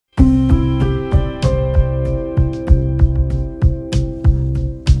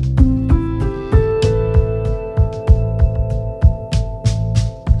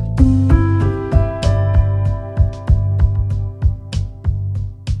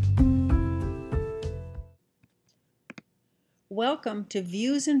Welcome to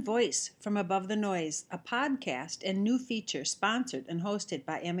Views and Voice from Above the Noise, a podcast and new feature sponsored and hosted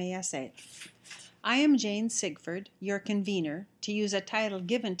by MASA. I am Jane Sigford, your convener, to use a title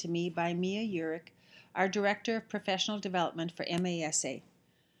given to me by Mia Urich, our Director of Professional Development for MASA.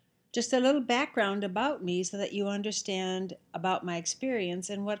 Just a little background about me so that you understand about my experience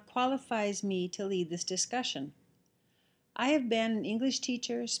and what qualifies me to lead this discussion. I have been an English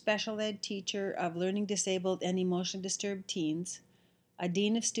teacher, special ed teacher of learning disabled and emotionally disturbed teens, a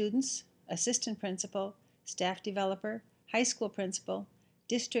dean of students, assistant principal, staff developer, high school principal,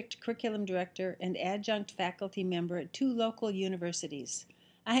 district curriculum director, and adjunct faculty member at 2 local universities.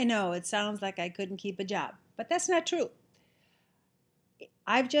 I know it sounds like I couldn't keep a job, but that's not true.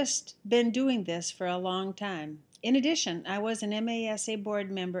 I've just been doing this for a long time. In addition, I was an MASA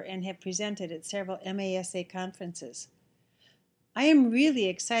board member and have presented at several MASA conferences. I am really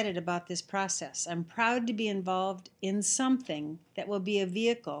excited about this process. I'm proud to be involved in something that will be a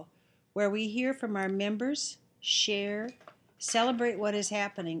vehicle where we hear from our members, share, celebrate what is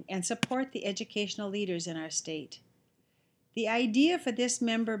happening, and support the educational leaders in our state. The idea for this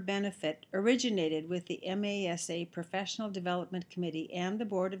member benefit originated with the MASA Professional Development Committee and the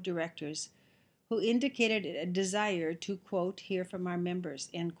Board of Directors, who indicated a desire to, quote, hear from our members,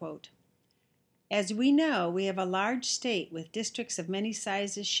 end quote. As we know, we have a large state with districts of many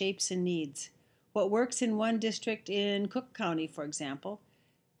sizes, shapes, and needs. What works in one district in Cook County, for example,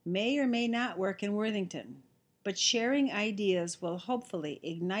 may or may not work in Worthington. But sharing ideas will hopefully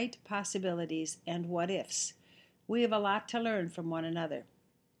ignite possibilities and what-ifs. We have a lot to learn from one another.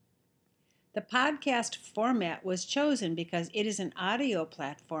 The podcast format was chosen because it is an audio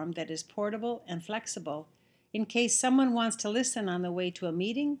platform that is portable and flexible in case someone wants to listen on the way to a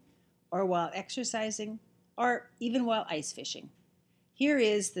meeting, or while exercising, or even while ice fishing. Here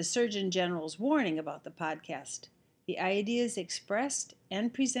is the Surgeon General's warning about the podcast. The ideas expressed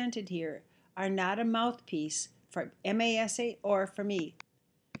and presented here are not a mouthpiece for MASA or for me.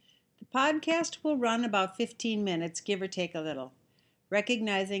 The podcast will run about 15 minutes, give or take a little,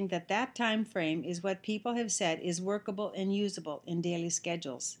 recognizing that time frame is what people have said is workable and usable in daily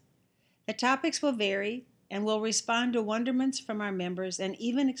schedules. The topics will vary, and will respond to wonderments from our members and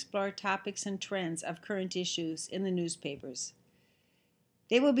even explore topics and trends of current issues in the newspapers.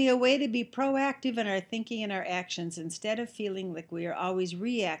 They will be a way to be proactive in our thinking and our actions instead of feeling like we are always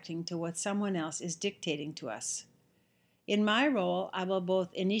reacting to what someone else is dictating to us. In my role, I will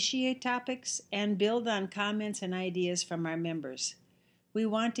both initiate topics and build on comments and ideas from our members. We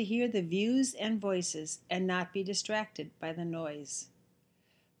want to hear the views and voices and not be distracted by the noise.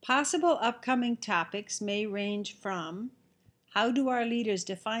 Possible upcoming topics may range from: how do our leaders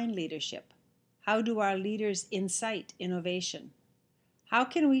define leadership? How do our leaders incite innovation? How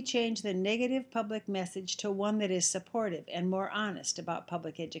can we change the negative public message to one that is supportive and more honest about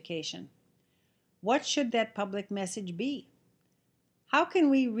public education? What should that public message be? How can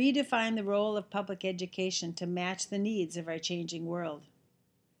we redefine the role of public education to match the needs of our changing world?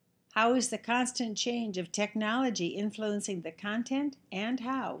 How is the constant change of technology influencing the content and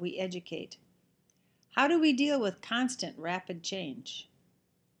how we educate? How do we deal with constant rapid change?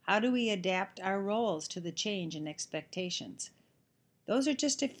 How do we adapt our roles to the change in expectations? Those are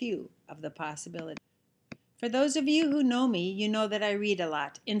just a few of the possibilities. For those of you who know me, you know that I read a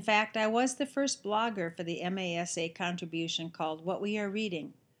lot. In fact, I was the first blogger for the MASA contribution called What We Are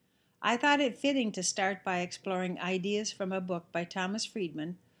Reading. I thought it fitting to start by exploring ideas from a book by Thomas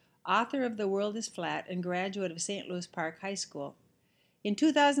Friedman, author of The World is Flat and graduate of St. Louis Park High School. In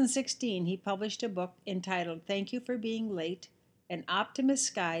 2016, he published a book entitled Thank You for Being Late, An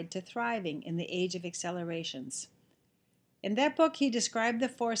Optimist's Guide to Thriving in the Age of Accelerations. In that book, he described the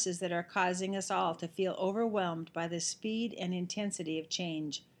forces that are causing us all to feel overwhelmed by the speed and intensity of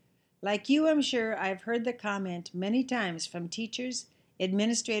change. Like you, I'm sure I've heard the comment many times from teachers,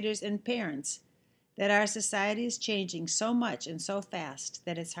 administrators, and parents that our society is changing so much and so fast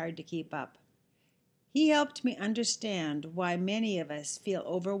that it's hard to keep up. He helped me understand why many of us feel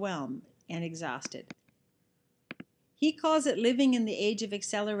overwhelmed and exhausted. He calls it living in the age of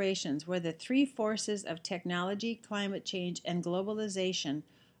accelerations, where the 3 forces of technology, climate change, and globalization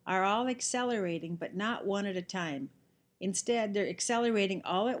are all accelerating, but not one at a time. Instead, they're accelerating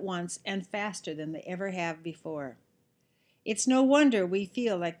all at once and faster than they ever have before. It's no wonder we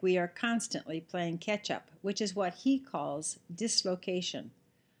feel like we are constantly playing catch-up, which is what he calls dislocation.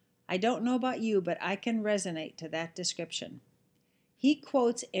 I don't know about you, but I can resonate to that description. He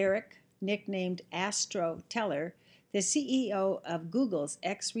quotes Eric, nicknamed Astro Teller, the CEO of Google's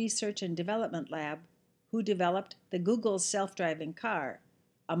X Research and Development Lab, who developed the Google self-driving car,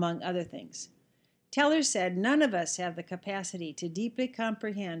 among other things. Teller said none of us have the capacity to deeply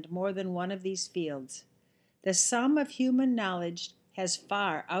comprehend more than one of these fields. The sum of human knowledge has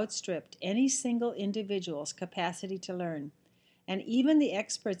far outstripped any single individual's capacity to learn, and even the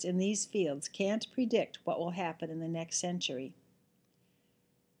experts in these fields can't predict what will happen in the next century.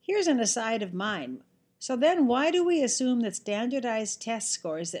 Here's an aside of mine. So then why do we assume that standardized test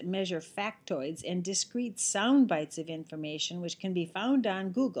scores that measure factoids and discrete sound bites of information which can be found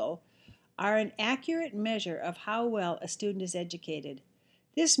on Google are an accurate measure of how well a student is educated?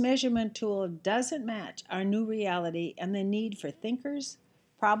 This measurement tool doesn't match our new reality and the need for thinkers,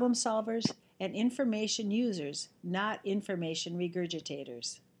 problem solvers, and information users, not information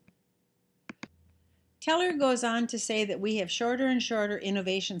regurgitators. Teller goes on to say that we have shorter and shorter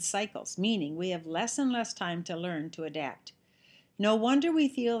innovation cycles, meaning we have less and less time to learn to adapt. No wonder we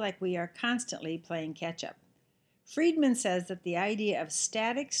feel like we are constantly playing catch-up. Friedman says that the idea of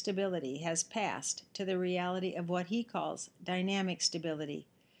static stability has passed to the reality of what he calls dynamic stability.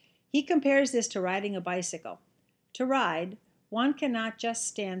 He compares this to riding a bicycle. To ride, one cannot just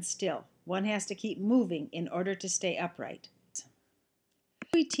stand still. One has to keep moving in order to stay upright.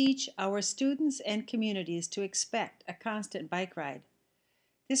 We teach our students and communities to expect a constant bike ride.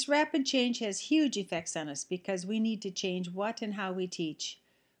 This rapid change has huge effects on us because we need to change what and how we teach.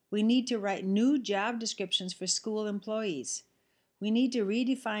 We need to write new job descriptions for school employees. We need to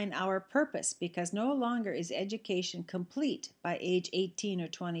redefine our purpose because no longer is education complete by age 18 or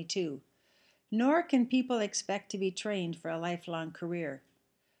 22, nor can people expect to be trained for a lifelong career.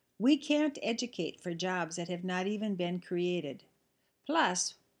 We can't educate for jobs that have not even been created.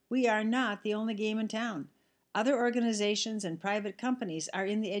 Plus, we are not the only game in town. Other organizations and private companies are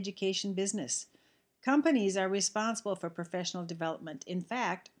in the education business. Companies are responsible for professional development. In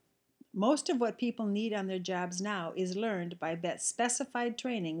fact, most of what people need on their jobs now is learned by specified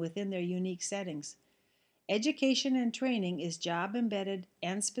training within their unique settings. Education and training is job embedded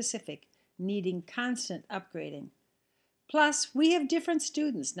and specific, needing constant upgrading. Plus, we have different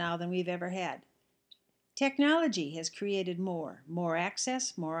students now than we've ever had. Technology has created more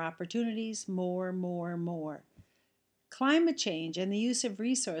access, more opportunities, more. Climate change and the use of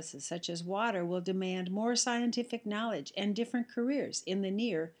resources such as water will demand more scientific knowledge and different careers in the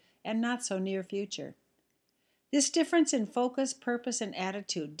near and not so near future. This difference in focus, purpose, and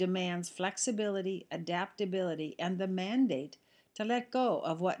attitude demands flexibility, adaptability, and the mandate to let go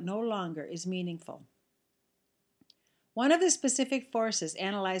of what no longer is meaningful. One of the specific forces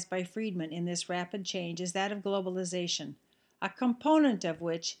analyzed by Friedman in this rapid change is that of globalization, a component of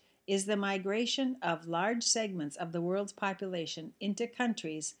which is the migration of large segments of the world's population into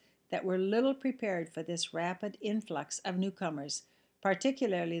countries that were little prepared for this rapid influx of newcomers,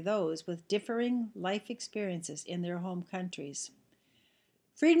 particularly those with differing life experiences in their home countries.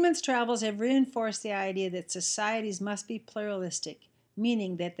 Friedman's travels have reinforced the idea that societies must be pluralistic,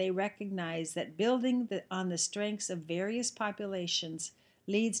 meaning that they recognize that building on the strengths of various populations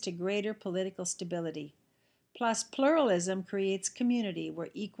leads to greater political stability. Plus, pluralism creates community where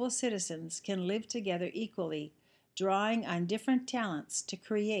equal citizens can live together equally, drawing on different talents to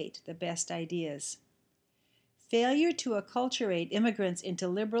create the best ideas. Failure to acculturate immigrants into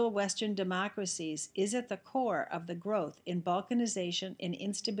liberal Western democracies is at the core of the growth in balkanization and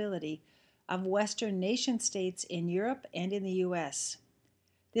instability of Western nation-states in Europe and in the U.S.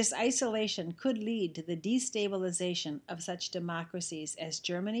 This isolation could lead to the destabilization of such democracies as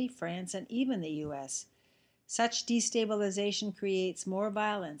Germany, France, and even the U.S. Such destabilization creates more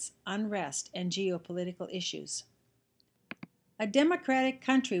violence, unrest, and geopolitical issues. A democratic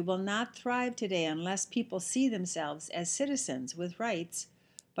country will not thrive today unless people see themselves as citizens with rights,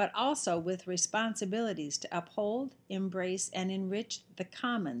 but also with responsibilities to uphold, embrace, and enrich the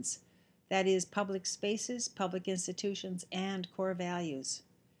commons, that is, public spaces, public institutions, and core values.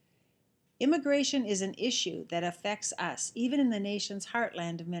 Immigration is an issue that affects us, even in the nation's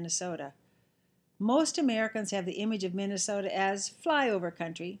heartland of Minnesota. Most Americans have the image of Minnesota as flyover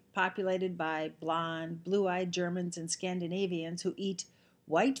country, populated by blonde, blue-eyed Germans and Scandinavians who eat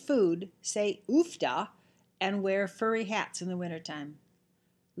white food, say oofda, and wear furry hats in the wintertime.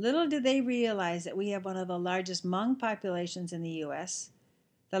 Little do they realize that we have one of the largest Hmong populations in the U.S.,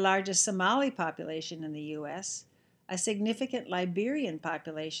 the largest Somali population in the U.S., a significant Liberian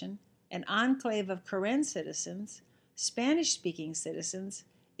population, an enclave of Karen citizens, Spanish-speaking citizens,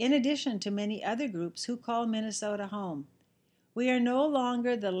 in addition to many other groups who call Minnesota home. We are no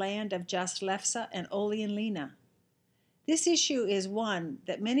longer the land of just Lefse and Ole and Lena. This issue is one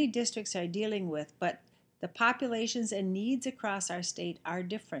that many districts are dealing with, but the populations and needs across our state are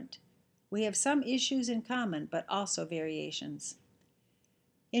different. We have some issues in common, but also variations.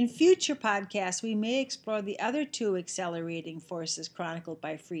 In future podcasts, we may explore the other two accelerating forces chronicled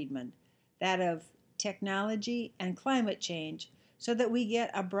by Friedman, that of technology and climate change, so that we get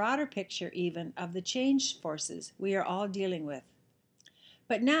a broader picture even of the change forces we are all dealing with.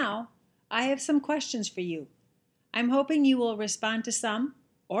 But now, I have some questions for you. I'm hoping you will respond to some,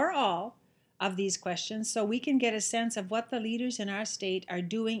 or all, of these questions so we can get a sense of what the leaders in our state are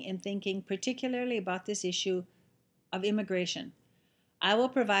doing and thinking, particularly about this issue of immigration. I will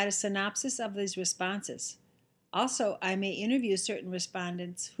provide a synopsis of these responses. Also, I may interview certain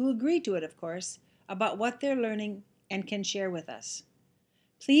respondents who agree to it, of course, about what they're learning and can share with us.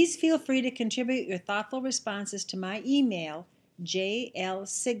 Please feel free to contribute your thoughtful responses to my email,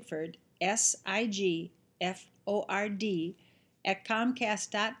 jlsigford, SIGFORD, at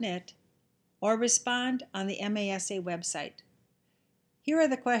comcast.net, or respond on the MASA website. Here are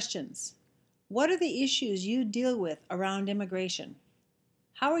the questions. What are the issues you deal with around immigration?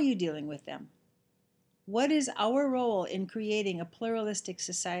 How are you dealing with them? What is our role in creating a pluralistic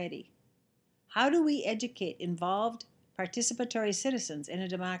society? How do we educate involved, participatory citizens in a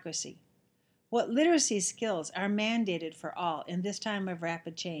democracy? What literacy skills are mandated for all in this time of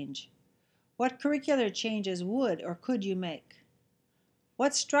rapid change? What curricular changes would or could you make?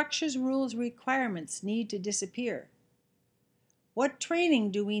 What structures, rules, requirements need to disappear? What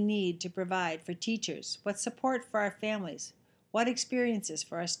training do we need to provide for teachers? What support for our families? What experiences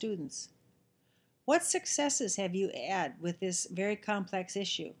for our students? What successes have you had with this very complex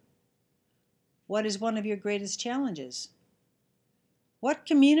issue? What is one of your greatest challenges? What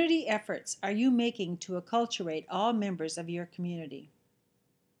community efforts are you making to acculturate all members of your community?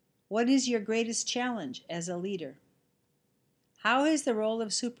 What is your greatest challenge as a leader? How has the role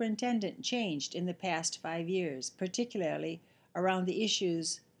of superintendent changed in the past 5 years, particularly around the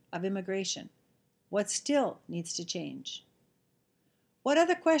issues of immigration? What still needs to change? What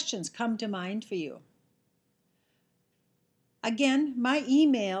other questions come to mind for you? Again, my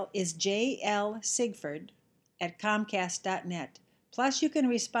email is jlsigford@comcast.net. Plus, you can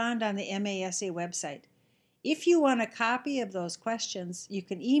respond on the MASA website. If you want a copy of those questions, you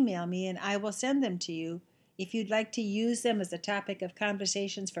can email me and I will send them to you if you'd like to use them as a topic of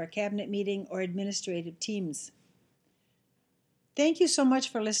conversations for a cabinet meeting or administrative teams. Thank you so much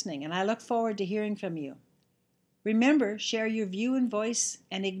for listening, and I look forward to hearing from you. Remember, share your view and voice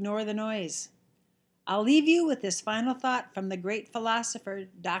and ignore the noise. I'll leave you with this final thought from the great philosopher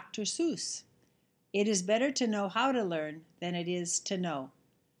Dr. Seuss. It is better to know how to learn than it is to know.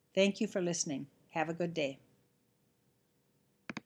 Thank you for listening. Have a good day.